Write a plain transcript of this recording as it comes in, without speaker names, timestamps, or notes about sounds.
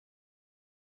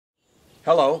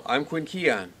Hello, I'm Quinn.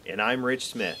 And I'm Rich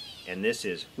Smith, and this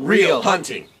is Real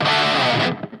Hunting.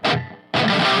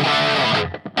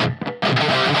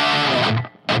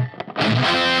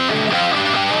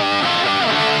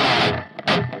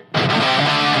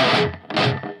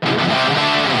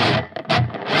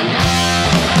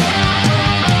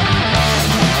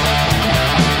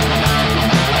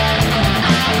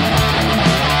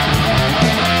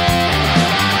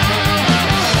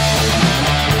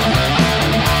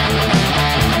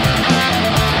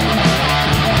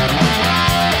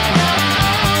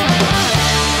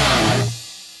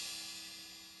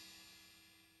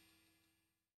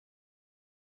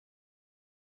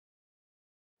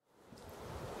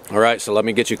 Alright, so let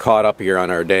me get you caught up here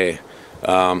on our day.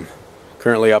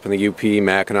 Currently up in the UP,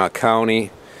 Mackinac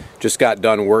County. Just got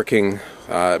done working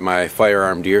at my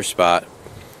firearm deer spot.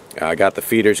 I got the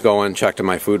feeders going, checked on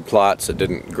my food plots. It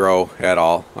didn't grow at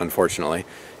all, unfortunately.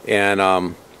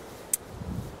 And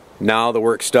now the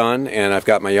work's done, and I've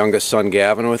got my youngest son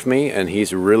Gavin with me, and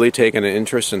he's really taken an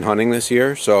interest in hunting this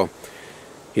year. So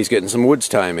he's getting some woods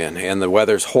time in, and the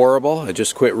weather's horrible. It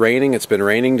just quit raining. It's been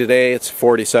raining today. It's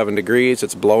 47 degrees.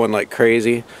 It's blowing like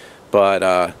crazy, but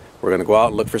we're going to go out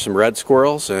and look for some red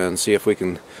squirrels and see if we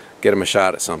can get him a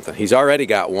shot at something. He's already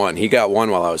got one. He got one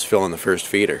while I was filling the first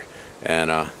feeder, and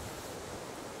of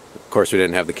course we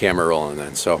didn't have the camera rolling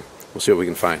then, so we'll see what we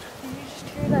can find. Did you just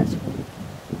hear that squirrel?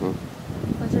 Huh?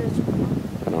 Was it a squirrel?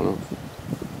 I don't know.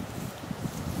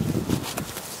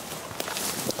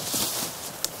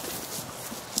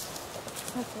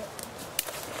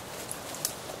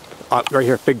 Right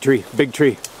here, big tree,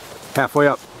 halfway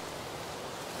up.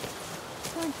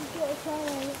 Why don't you get a shot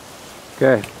at it?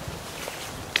 Okay.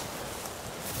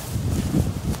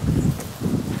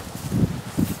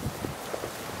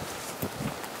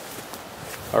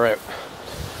 Alright,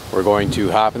 we're going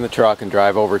to hop in the truck and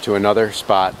drive over to another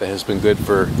spot that has been good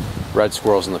for red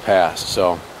squirrels in the past,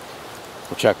 so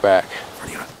we'll check back.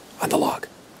 On the log.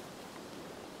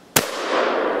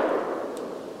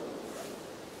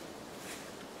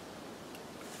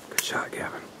 Good shot,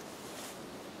 Gavin.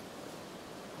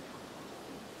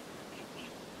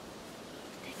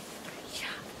 I've taken 3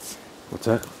 shots. What's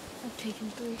that? I've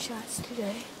taken 3 shots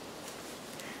today.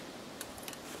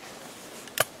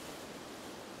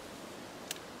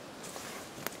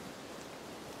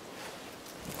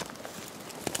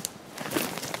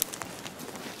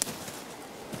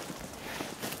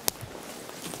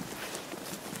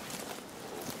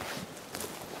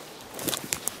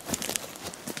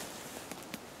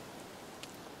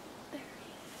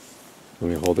 Let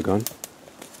me hold the gun.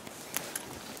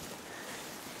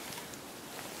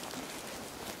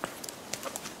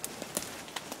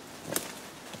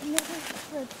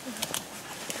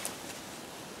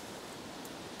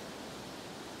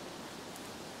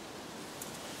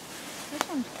 This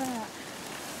one's fat.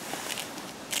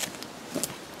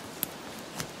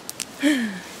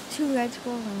 2 red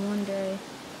squirrels in one day.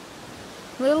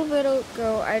 A little bit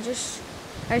ago, I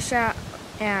shot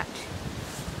at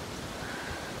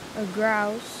a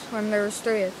grouse when there was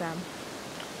 3 of them.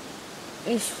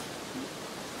 We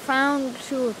found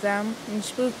 2 of them and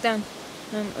spooked them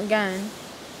again,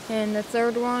 and the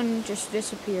 3rd one just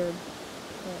disappeared.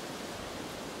 But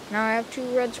now I have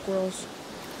 2 red squirrels.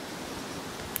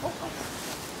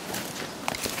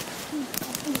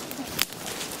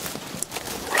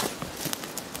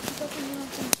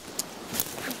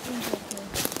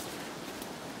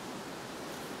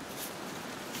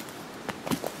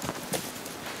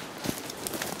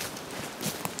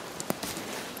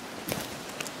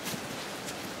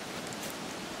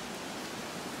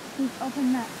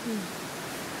 Open that, please.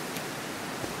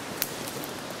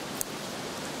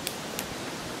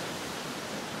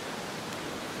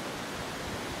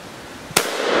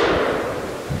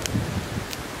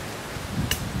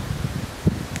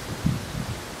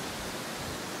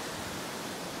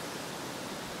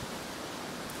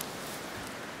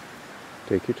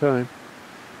 Take your time.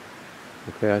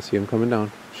 Okay, I see him coming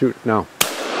down. Shoot, now.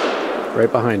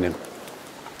 Right behind him.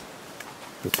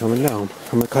 He's coming down.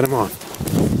 I'm gonna cut him off.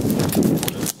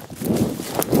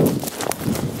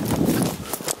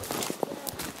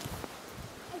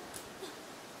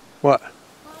 What?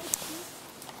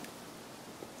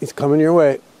 He's coming your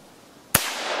way.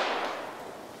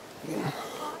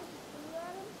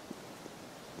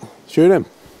 Shoot him.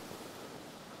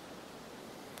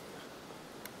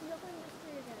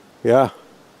 Yeah.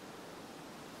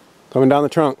 Coming down the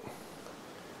trunk.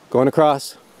 Going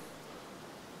across.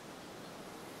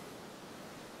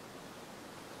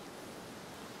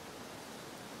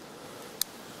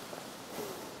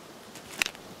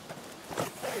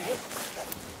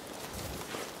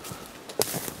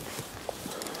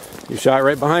 You shot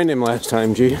right behind him last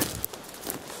time, G.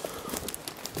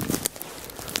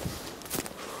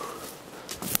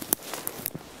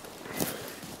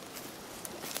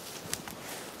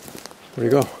 Where'd he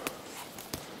go?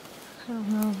 I don't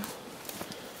know.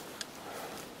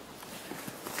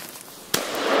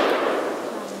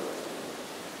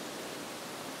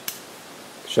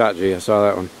 Shot, G. I saw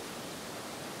that one.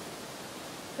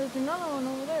 There's another one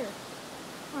over there.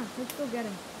 Come on, let's go get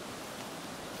him.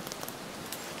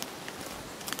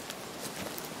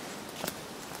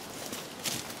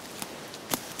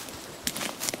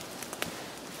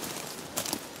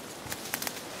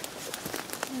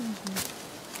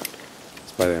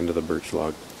 It's by the end of the birch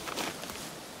log.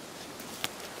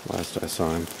 Last I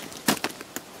saw him.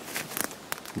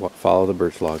 Follow the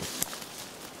birch log.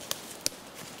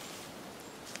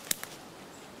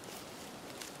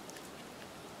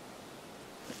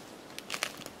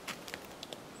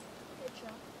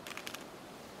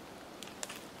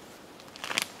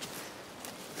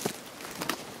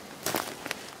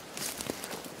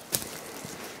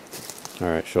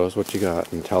 Alright, show us what you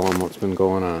got and tell them what's been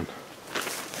going on.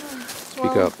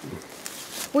 Speak up.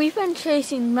 We've been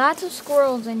chasing lots of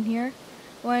squirrels in here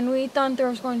when we thought there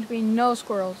was going to be no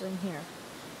squirrels in here.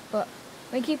 But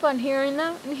we keep on hearing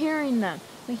them and hearing them.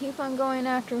 We keep on going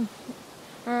after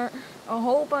a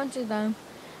whole bunch of them.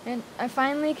 And I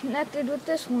finally connected with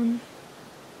this one.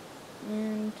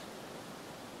 And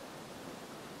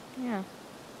yeah,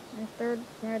 my third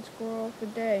red squirrel of the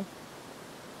day.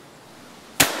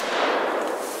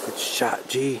 Good shot,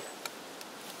 G.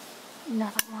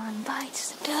 Another one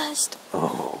bites the dust.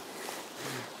 Oh.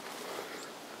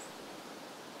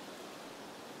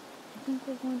 I think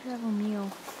we're going to have a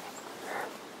meal.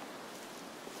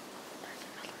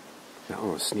 That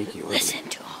one was sneaky, wasn't it? Listen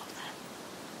to all of them.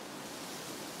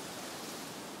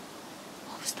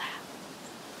 What was that?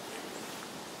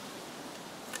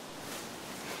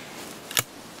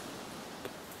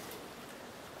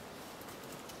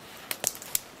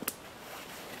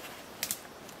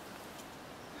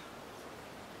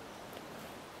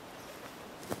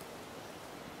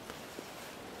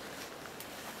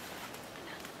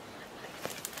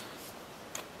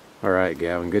 Alright,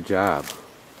 Gavin, good job.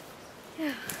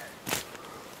 Yeah.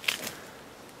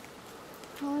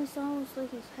 All I saw was like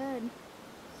his head.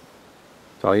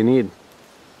 That's all you need.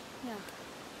 Yeah.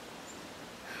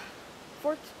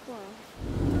 Fourth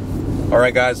squirrel.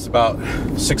 Alright guys, it's about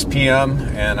 6 p.m.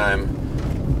 and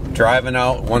I'm driving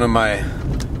out one of my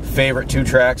favorite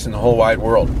 2-tracks in the whole wide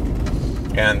world.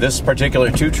 And this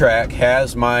particular 2-track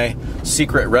has my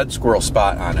secret red squirrel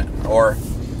spot on it. Or,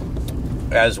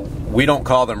 as we don't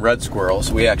call them red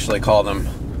squirrels, we actually call them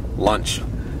lunch.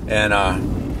 And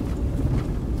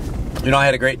you know, I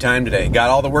had a great time today. Got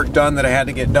all the work done that I had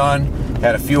to get done.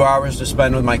 Had a few hours to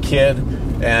spend with my kid,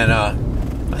 and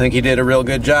I think he did a real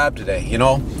good job today. You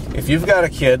know, if you've got a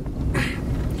kid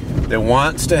that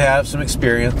wants to have some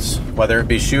experience, whether it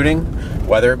be shooting,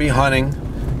 whether it be hunting,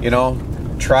 you know,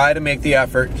 try to make the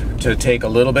effort to take a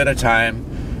little bit of time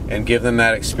and give them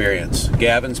that experience.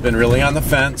 Gavin's been really on the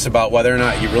fence about whether or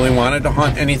not he really wanted to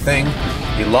hunt anything.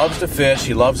 He loves to fish,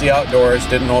 he loves the outdoors,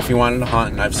 didn't know if he wanted to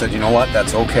hunt, and I've said, you know what,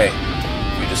 that's okay.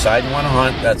 If you decide you want to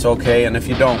hunt, that's okay, and if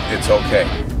you don't, it's okay.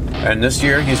 And this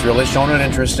year, he's really shown an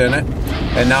interest in it,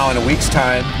 and now in a week's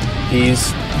time,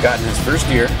 he's gotten his first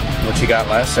deer, which he got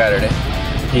last Saturday.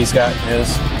 He's got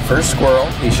his first squirrel.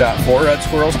 He shot 4 red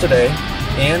squirrels today,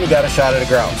 and he got a shot at a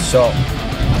grouse. So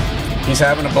he's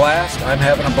having a blast. I'm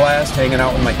having a blast hanging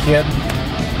out with my kid.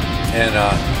 And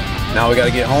now we got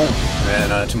to get home.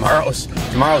 And tomorrow's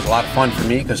a lot of fun for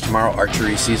me because tomorrow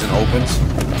archery season opens,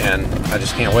 and I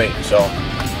just can't wait. So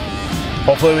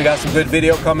hopefully we got some good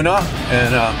video coming up.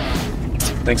 And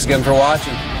thanks again for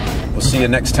watching. We'll see you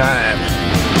next time.